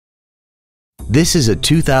This is a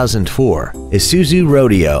 2004 Isuzu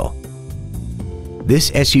Rodeo. This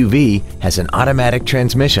SUV has an automatic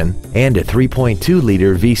transmission and a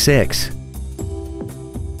 3.2-liter V6.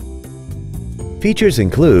 Features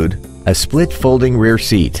include a split folding rear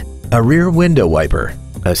seat, a rear window wiper,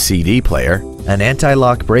 a CD player, an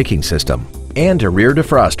anti-lock braking system, and a rear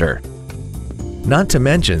defroster. Not to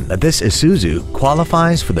mention that this Isuzu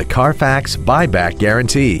qualifies for the Carfax buyback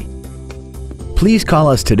guarantee. Please call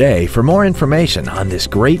us today for more information on this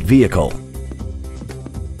great vehicle.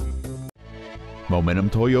 Momentum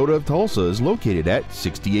Toyota of Tulsa is located at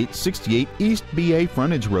 6868 East B.A.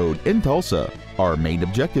 Frontage Road in Tulsa. Our main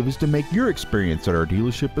objective is to make your experience at our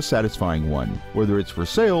dealership a satisfying one, whether it's for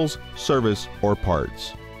sales, service, or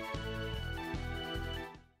parts.